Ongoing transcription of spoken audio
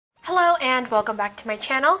Hello and welcome back to my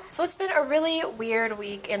channel. So it's been a really weird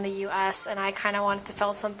week in the US and I kind of wanted to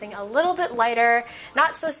film something a little bit lighter,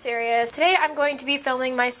 not so serious. Today I'm going to be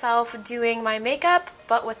filming myself doing my makeup,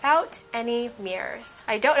 but without any mirrors.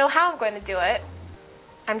 I don't know how I'm going to do it.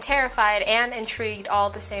 I'm terrified and intrigued all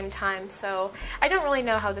at the same time, so I don't really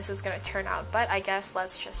know how this is going to turn out, but I guess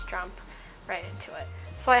let's just jump right into it.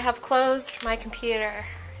 So I have closed my computer.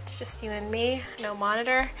 It's just you and me, no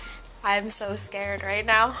monitor. I'm so scared right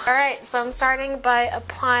now. Alright, so I'm starting by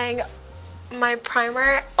applying my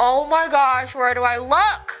primer. Oh my gosh, where do I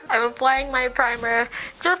look? I'm applying my primer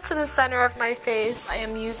just to the center of my face. I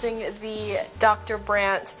am using the Dr.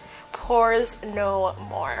 Brandt Pores No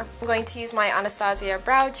More. I'm going to use my Anastasia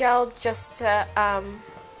brow gel just to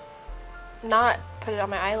not put it on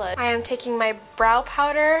my eyelid. I am taking my brow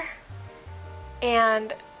powder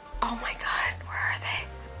and oh my god, where are they?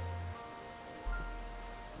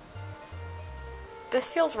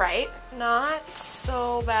 This feels right. Not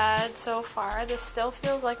so bad so far. This still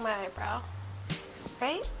feels like my eyebrow.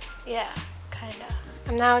 Right? Yeah, kinda.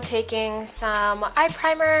 I'm now taking some eye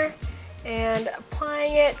primer and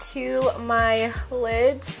applying it to my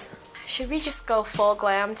lids. Should we just go full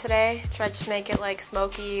glam today? Should I just make it like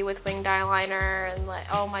smoky with winged eyeliner and like,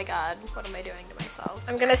 oh my god, what am I doing to myself?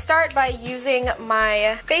 I'm gonna start by using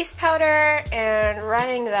my face powder and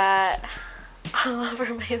running that all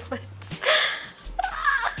over my lids.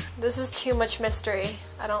 This is too much mystery.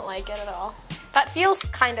 I don't like it at all. That feels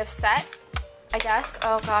kind of set, I guess.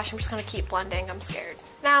 Oh gosh, I'm just gonna keep blending. I'm scared.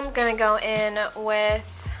 Now I'm gonna go in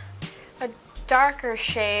with a darker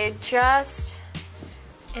shade just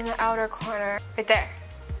in the outer corner. Right there.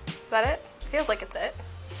 Is that it? Feels like it's it.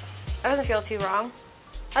 That doesn't feel too wrong.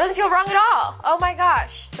 That doesn't feel wrong at all. Oh my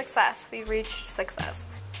gosh. Success. We've reached success.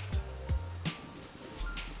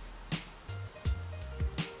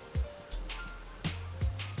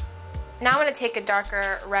 Now I'm going to take a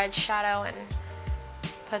darker red shadow and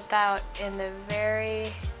put that in the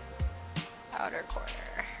very outer corner.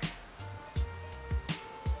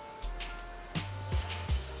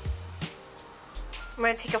 I'm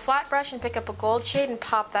going to take a flat brush and pick up a gold shade and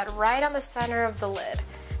pop that right on the center of the lid.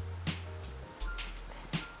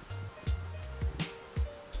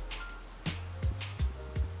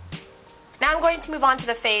 Now I'm going to move on to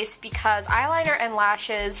the face because eyeliner and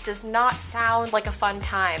lashes does not sound like a fun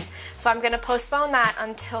time. So I'm going to postpone that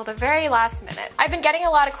until the very last minute. I've been getting a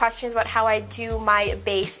lot of questions about how I do my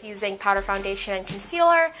base using powder foundation and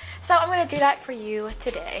concealer, so I'm going to do that for you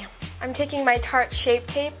today. I'm taking my Tarte Shape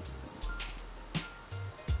Tape.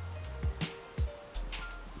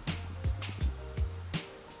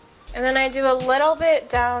 And then I do a little bit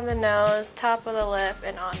down the nose, top of the lip,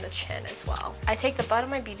 and on the chin as well. I take the butt of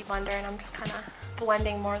my beauty blender and I'm just kind of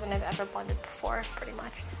blending more than I've ever blended before, pretty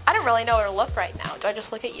much. I don't really know where to look right now. Do I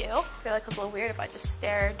just look at you? I feel like it's a little weird if I just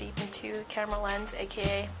stare deep into the camera lens,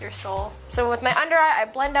 aka your soul. So with my under eye, I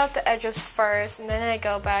blend out the edges first, and then I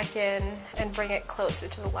go back in and bring it closer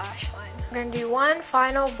to the lash line. I'm going to do one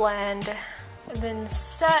final blend, and then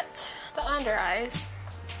set the under eyes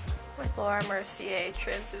with Laura Mercier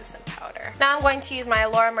translucent powder. Now I'm going to use my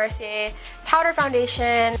Laura Mercier powder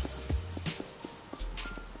foundation.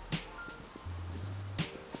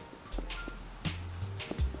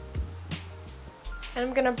 And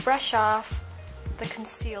I'm going to brush off the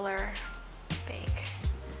concealer bake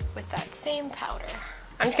with that same powder.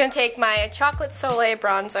 I'm just going to take my Chocolate Soleil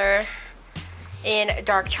bronzer in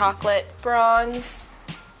dark chocolate, bronze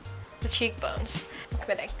the cheekbones. I'm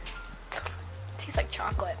kidding. Tastes like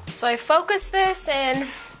chocolate. So I focus this in.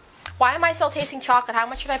 Why am I still tasting chocolate? How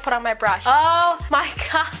much should I put on my brush? Oh my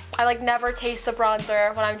god. I like never taste the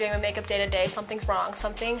bronzer when I'm doing my makeup day to day. Something's wrong.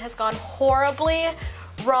 Something has gone horribly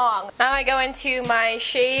wrong. Now I go into my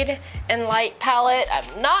shade and light palette.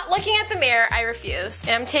 I'm not looking at the mirror. I refuse.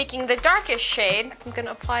 And I'm taking the darkest shade. I'm going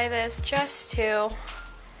to apply this just to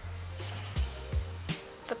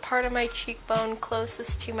the part of my cheekbone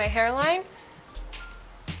closest to my hairline.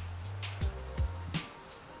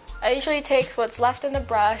 I usually take what's left in the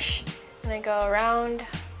brush and I go around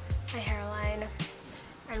my hairline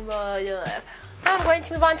and roll your lip. Now I'm going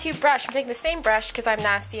to move on to brush. I'm taking the same brush because I'm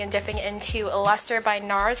nasty and dipping into Luster by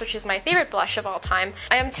NARS, which is my favorite blush of all time.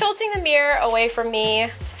 I am tilting the mirror away from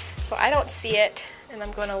me so I don't see it, and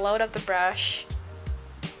I'm going to load up the brush.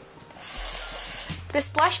 This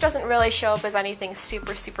blush doesn't really show up as anything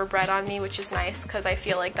super bright on me, which is nice because I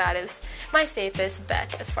feel like that is my safest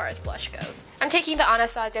bet as far as blush goes. I'm taking the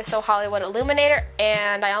Anastasia So Hollywood Illuminator,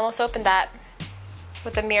 and I almost opened that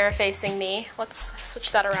with the mirror facing me. Let's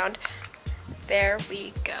switch that around. There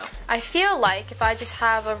we go. I feel like if I just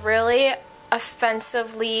have a really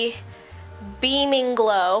offensively beaming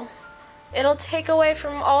glow. It'll take away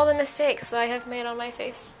from all the mistakes that I have made on my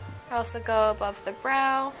face. I also go above the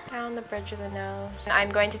brow, down the bridge of the nose. And I'm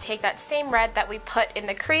going to take that same red that we put in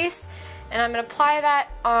the crease, and I'm going to apply that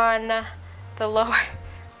on the lower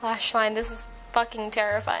lash line. This is fucking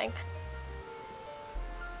terrifying.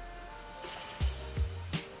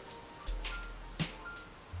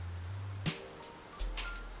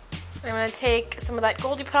 I'm going to take some of that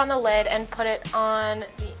gold you put on the lid and put it on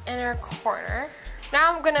the inner corner.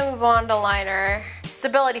 Now I'm going to move on to liner.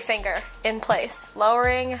 Stability finger in place,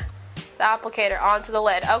 lowering the applicator onto the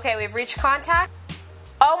lid. Okay, we've reached contact.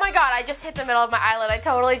 Oh my god, I just hit the middle of my eyelid. I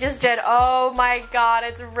totally just did. Oh my god,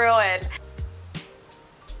 it's ruined.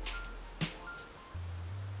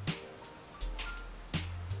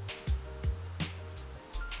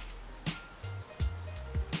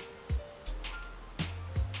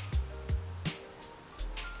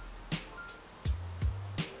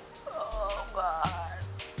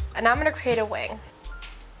 And now I'm gonna create a wing.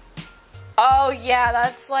 Oh yeah,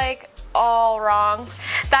 that's like all wrong.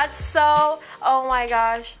 That's so, oh my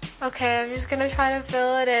gosh. Okay, I'm just gonna try to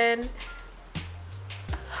fill it in.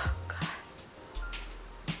 Oh god.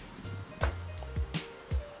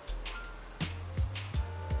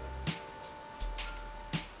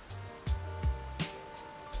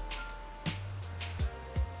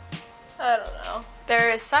 I don't know.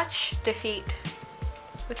 There is such defeat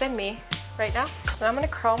within me right now. And I'm gonna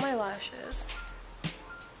curl my lashes.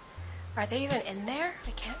 Are they even in there?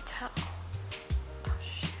 I can't tell. Oh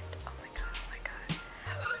shit, oh my god, oh my god.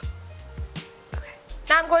 Okay.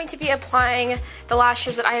 Now I'm going to be applying the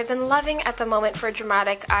lashes that I have been loving at the moment for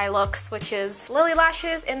dramatic eye looks, which is Lily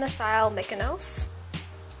Lashes in the style Mykonos.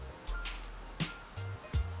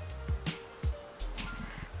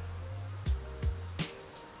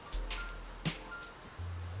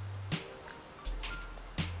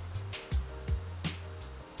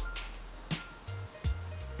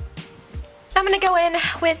 I'm going to go in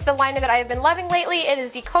with the liner that I've been loving lately. It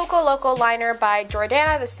is the Coco Loco liner by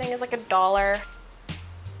Jordana. This thing is like $1.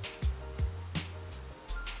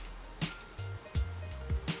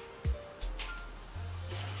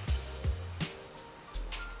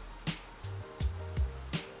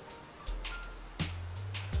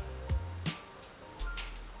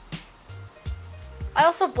 I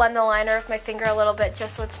also blend the liner with my finger a little bit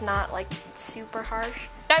just so it's not like super harsh.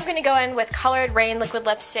 Now I'm going to go in with Colored Rain liquid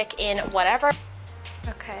lipstick in Whatever.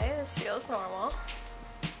 Okay, this feels normal.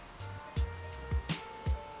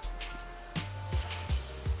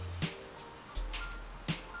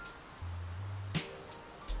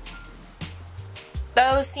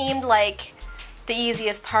 Those seemed like the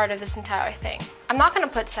easiest part of this entire thing. I'm not going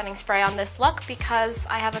to put setting spray on this look because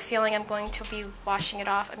I have a feeling I'm going to be washing it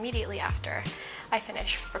off immediately after I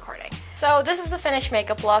finish recording. So this is the finished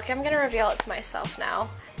makeup look. I'm going to reveal it to myself now.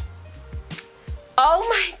 Oh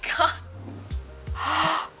my god!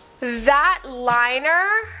 That liner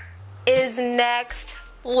is next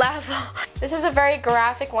level. This is a very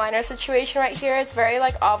graphic liner situation right here. It's very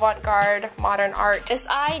like avant-garde modern art. This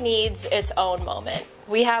eye needs its own moment.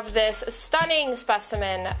 We have this stunning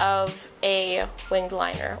specimen of a winged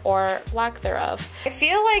liner, or lack thereof. I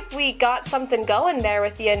feel like we got something going there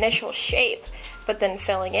with the initial shape, but then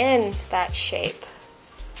filling in that shape,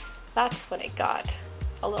 that's when it got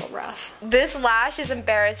a little rough. This lash is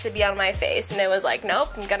embarrassed to be on my face, and it was like, nope,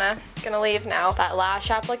 I'm gonna leave now. That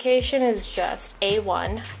lash application is just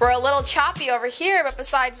A1. We're a little choppy over here, but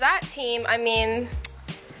besides that, team, I mean,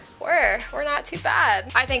 we're not too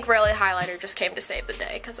bad. I think really highlighter just came to save the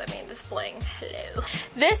day, because I mean, this bling, hello.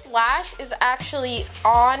 This lash is actually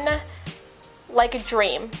on like a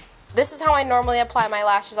dream. This is how I normally apply my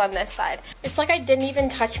lashes on this side. It's like I didn't even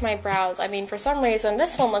touch my brows. I mean, for some reason,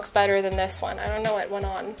 this one looks better than this one. I don't know what went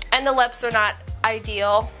on. And the lips are not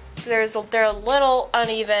ideal. They're a little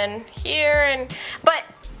uneven here, but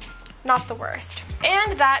not the worst.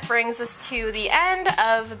 And that brings us to the end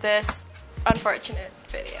of this unfortunate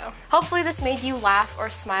video. Hopefully this made you laugh or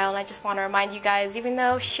smile, and I just want to remind you guys, even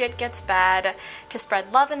though shit gets bad, to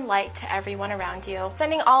spread love and light to everyone around you.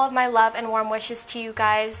 Sending all of my love and warm wishes to you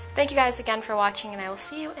guys. Thank you guys again for watching, and I will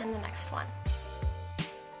see you in the next one.